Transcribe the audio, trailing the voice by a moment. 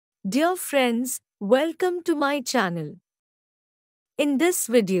Dear friends, welcome to my channel. In this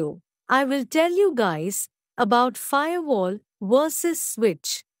video, I will tell you guys about Firewall versus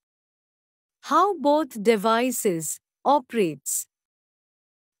Switch. How both devices operates.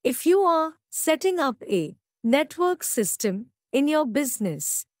 If you are setting up a network system in your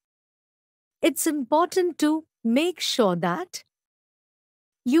business, it's important to make sure that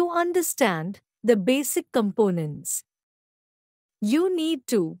you understand the basic components. You need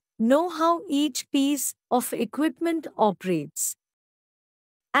to know how each piece of equipment operates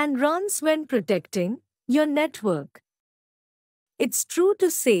and runs when protecting your network. It's true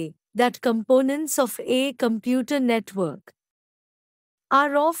to say that components of a computer network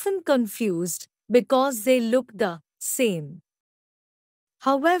are often confused because they look the same.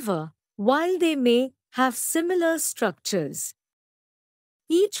 However, while they may have similar structures,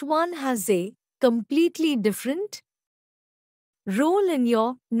 each one has a completely different role in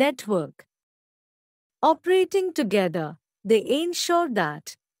your network. Operating together, they ensure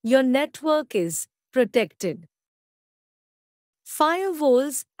that your network is protected.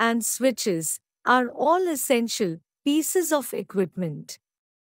 Firewalls and switches are all essential pieces of equipment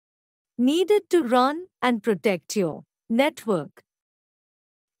needed to run and protect your network.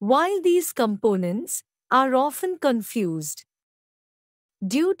 While these components are often confused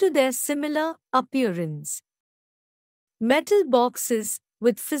due to their similar appearance, metal boxes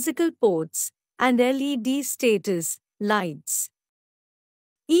with physical ports and LED status lights,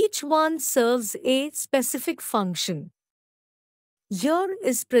 each one serves a specific function. Here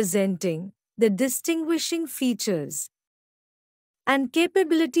is presenting the distinguishing features and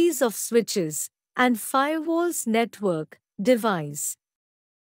capabilities of switches and firewalls network device.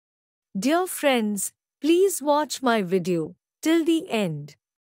 Dear friends, please watch my video till the end.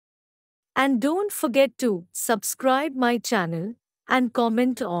 And don't forget to subscribe my channel and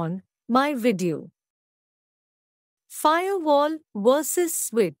comment on my video. Firewall versus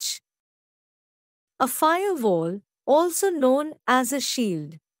switch. A firewall, also known as a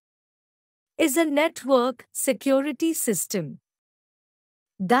shield, is a network security system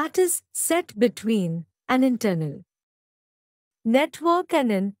that is set between an internal network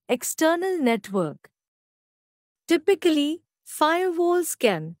and an external network. Typically, firewalls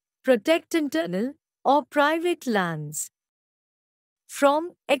can protect internal or private LANs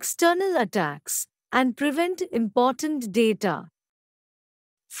from external attacks and prevent important data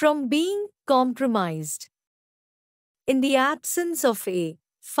from being compromised. In the absence of a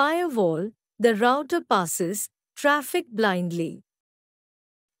firewall, the router passes traffic blindly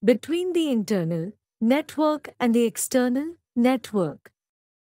between the internal network and the external network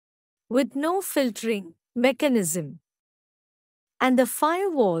with no filtering mechanism. And the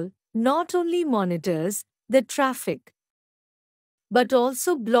firewall not only monitors the traffic but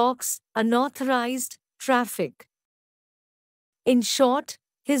also blocks unauthorized traffic. In short,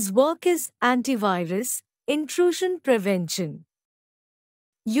 his work is antivirus, intrusion prevention,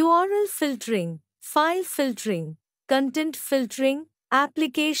 URL filtering, file filtering, content filtering,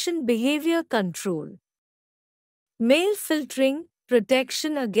 application behavior control, mail filtering,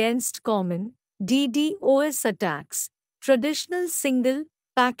 protection against common DDoS attacks, traditional single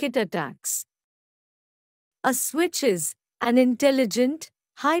packet attacks. A switch is an intelligent,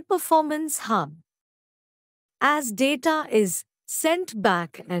 high-performance hub. As data is sent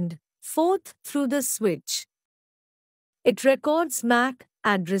back and forth through the switch, it records MAC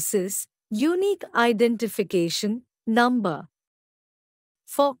addresses, unique identification number,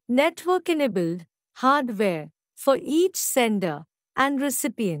 for network-enabled hardware for each sender and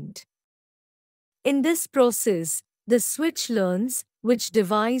recipient. In this process, the switch learns which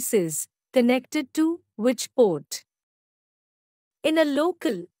device is connected to which port. In a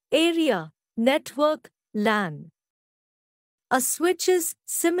local area network LAN, a switch is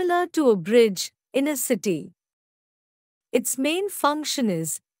similar to a bridge in a city. Its main function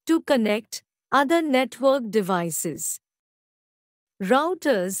is to connect other network devices,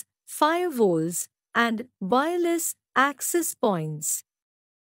 routers, firewalls, and wireless access points,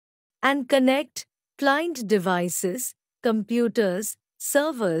 and connect client devices, computers,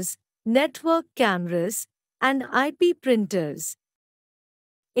 servers, network cameras, and IP printers.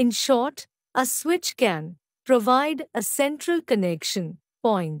 In short, a switch can provide a central connection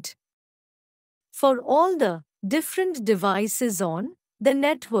point for all the different devices on the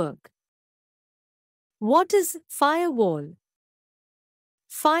network. What is firewall?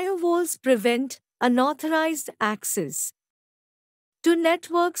 Firewalls prevent unauthorized access to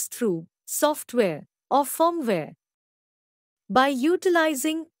networks through software or firmware. By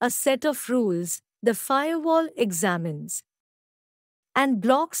utilizing a set of rules, the firewall examines and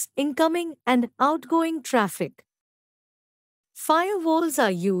blocks incoming and outgoing traffic. Firewalls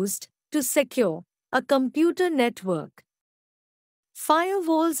are used to secure a computer network.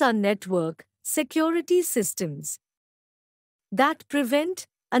 Firewalls are network security systems that prevent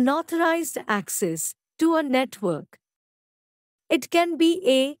unauthorized access to a network. It can be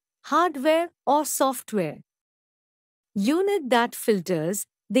a hardware or software unit that filters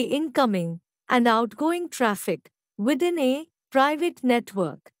the incoming and outgoing traffic within a private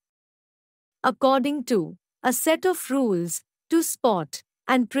network according to a set of rules to spot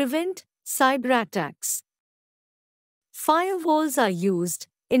and prevent cyberattacks. Firewalls are used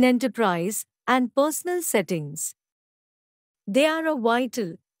in enterprise and personal settings. They are a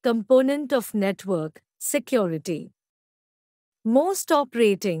vital component of network security. Most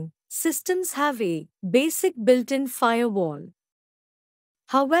operating systems have a basic built-in firewall.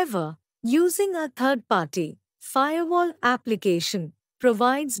 However, using a third-party firewall application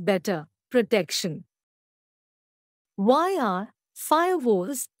provides better protection. Why are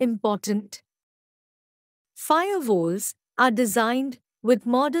firewalls important? Firewalls are designed with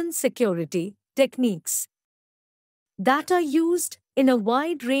modern security techniques that are used in a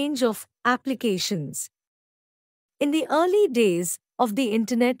wide range of applications. In the early days of the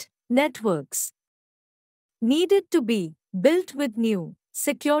Internet, networks needed to be built with new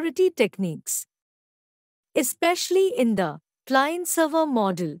security techniques, especially in the client-server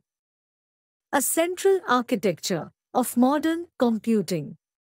model, a central architecture of modern computing.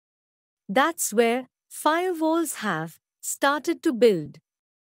 That's where firewalls have started to build.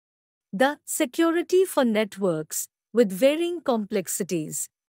 The security for networks with varying complexities.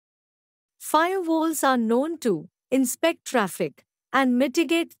 Firewalls are known to inspect traffic and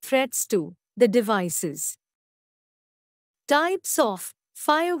mitigate threats to the devices. Types of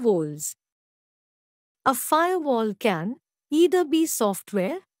firewalls. A firewall can either be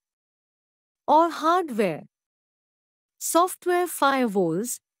software or hardware. Software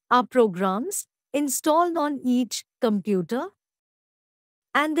firewalls are programs installed on each computer,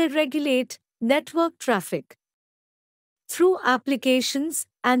 and they regulate network traffic through applications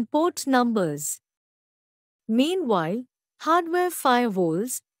and port numbers. Meanwhile, hardware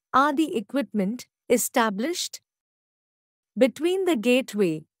firewalls are the equipment established between the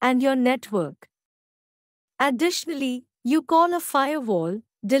gateway and your network. Additionally, you call a firewall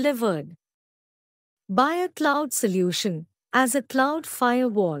delivered by a cloud solution as a cloud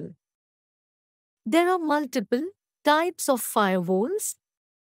firewall. There are multiple types of firewalls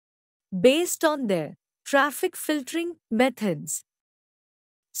based on their traffic filtering methods,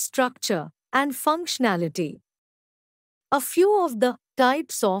 structure, and functionality. A few of the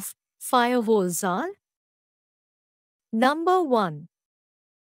types of firewalls are: Number 1.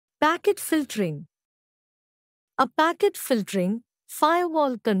 Packet filtering. A packet filtering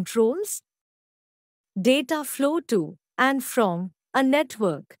firewall controls data flow to and from a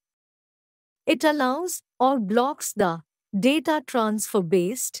network. It allows or blocks the data transfer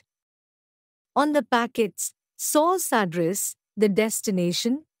based on the packet's source address, the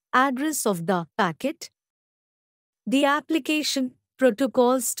destination address of the packet, the application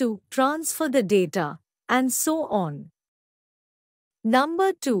protocols to transfer the data, and so on.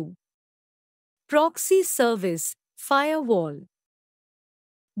 Number 2. Proxy service firewall.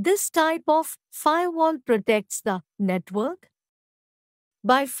 This type of firewall protects the network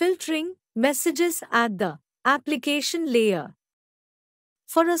by filtering messages at the application layer.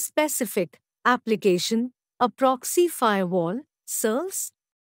 For a specific application, a proxy firewall serves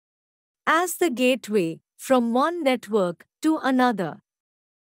as the gateway from one network to another.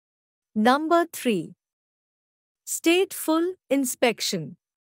 Number 3. Stateful inspection.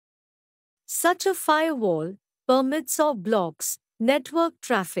 Such a firewall permits or blocks network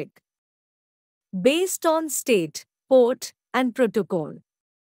traffic based on state, port, and protocol.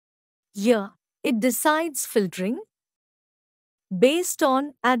 Here, it decides filtering based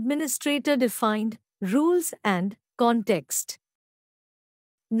on administrator-defined rules and context.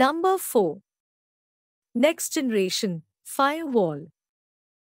 Number 4. Next generation firewall.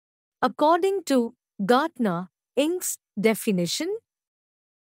 According to Gartner, Inc.'s definition,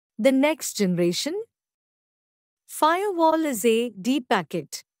 the next generation firewall is a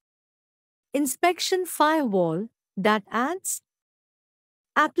D-packet inspection firewall that adds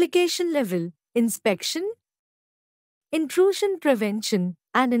application-level inspection, intrusion prevention,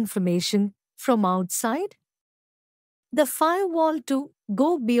 and information from outside the firewall to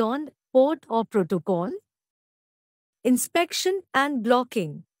go beyond port or protocol inspection and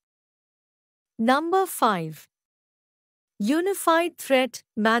blocking. Number 5. Unified Threat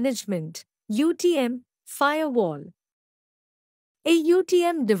Management (UTM) firewall. A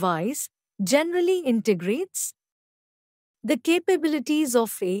UTM device generally integrates the capabilities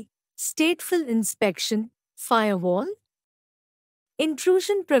of a stateful inspection, firewall,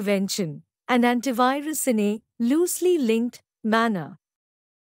 intrusion prevention, and antivirus in a loosely linked manner.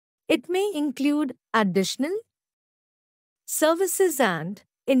 It may include additional services and,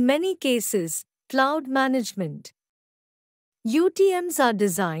 in many cases, cloud management. UTMs are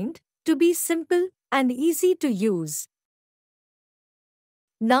designed to be simple and easy to use.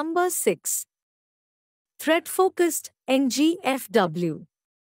 Number 6. Threat-focused NGFW.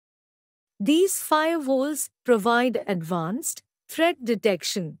 These firewalls provide advanced threat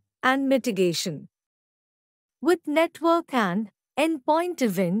detection and mitigation. With network and endpoint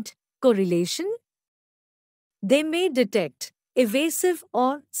event correlation, they may detect evasive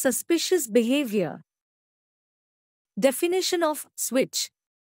or suspicious behavior. Definition of switch.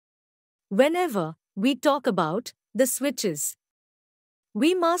 Whenever we talk about the switches,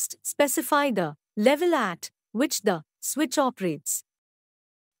 we must specify the level at which the switch operates.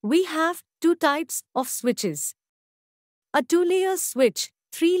 We have two types of switches: a two-layer switch,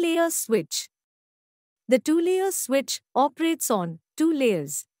 three-layer switch. The two-layer switch operates on two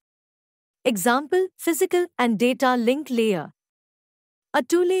layers. Example: physical and data link layer. A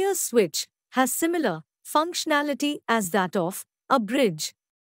two-layer switch has similar functionality as that of a bridge,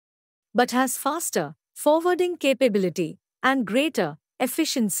 but has faster forwarding capability and greater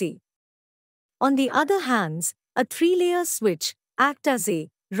efficiency. On the other hand, a three-layer switch acts as a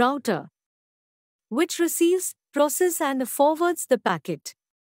router, which receives, processes and forwards the packet.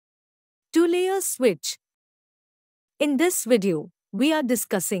 Two-layer switch. In this video, we are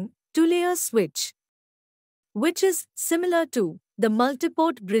discussing two-layer switch, which is similar to the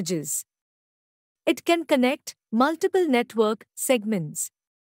multiport bridges. It can connect multiple network segments.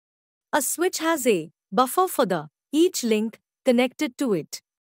 A switch has a buffer for each link connected to it.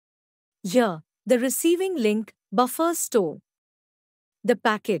 Here, the receiving link buffers store the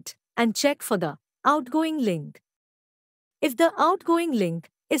packet and check for the outgoing link. If the outgoing link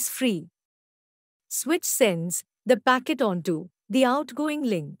is free, switch sends the packet onto the outgoing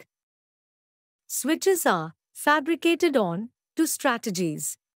link. Switches are fabricated on two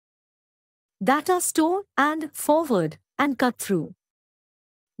strategies: data store and forward and cut through.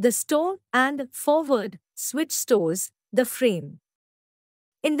 The store and forward switch stores the frame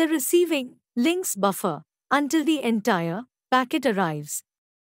in the receiving link's buffer until the entire packet arrives.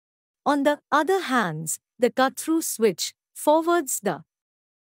 On the other hand, the cut-through switch forwards the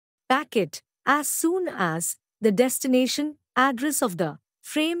packet as soon as the destination address of the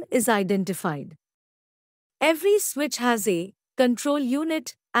frame is identified. Every switch has a control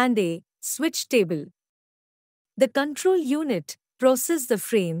unit and a switch table. The control unit processes the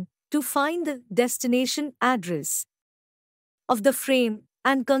frame to find the destination address of the frame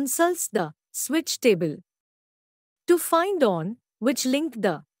and consults the switch table to find on which link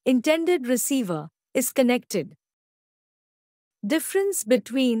the intended receiver is connected. Difference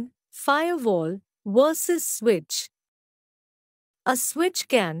between firewall versus switch. A switch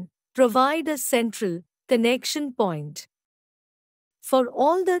can provide a central connection point for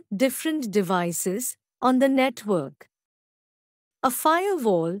all the different devices on the network. A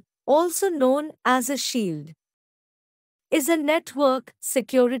firewall, also known as a shield, is a network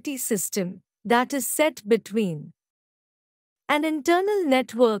security system that is set between an internal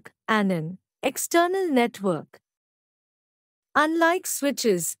network and an external network. Unlike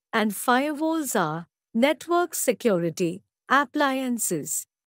switches and firewalls are network security appliances,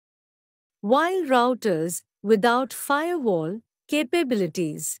 while routers without firewall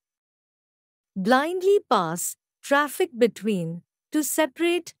capabilities blindly pass traffic between two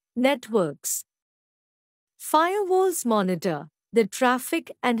separate networks. Firewalls monitor the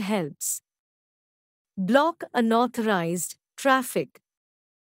traffic and helps block unauthorized traffic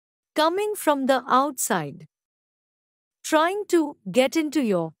coming from the outside, trying to get into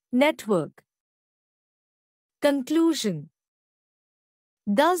your network. Conclusion.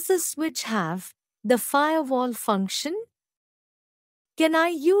 Does the switch have the firewall function? Can I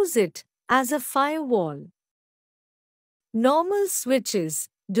use it as a firewall? Normal switches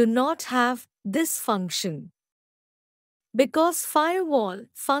do not have this function because firewall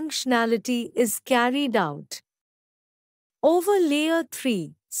functionality is carried out over layer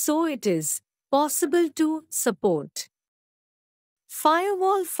 3, so it is possible to support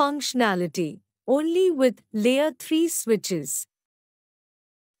firewall functionality only with layer 3 switches.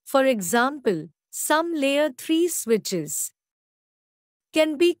 For example, some layer 3 switches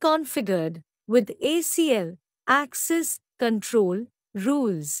can be configured with ACL access control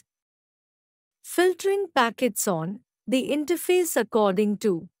rules, filtering packets on the interface according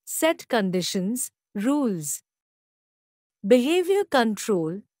to set conditions, rules, behavior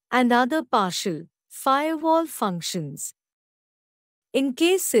control, and other partial firewall functions. In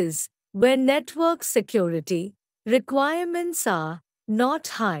cases where network security requirements are not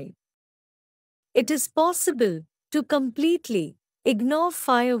high, it is possible to completely ignore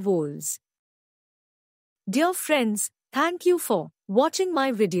firewalls. Dear friends, thank you for watching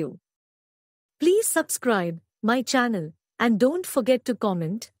my video. Please subscribe my channel and don't forget to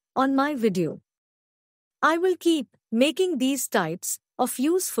comment on my video. I will keep making these types of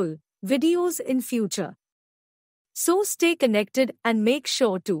useful videos in future. So stay connected and make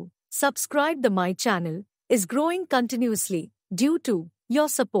sure to subscribe. My channel is growing continuously due to your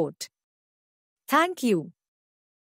support. Thank you.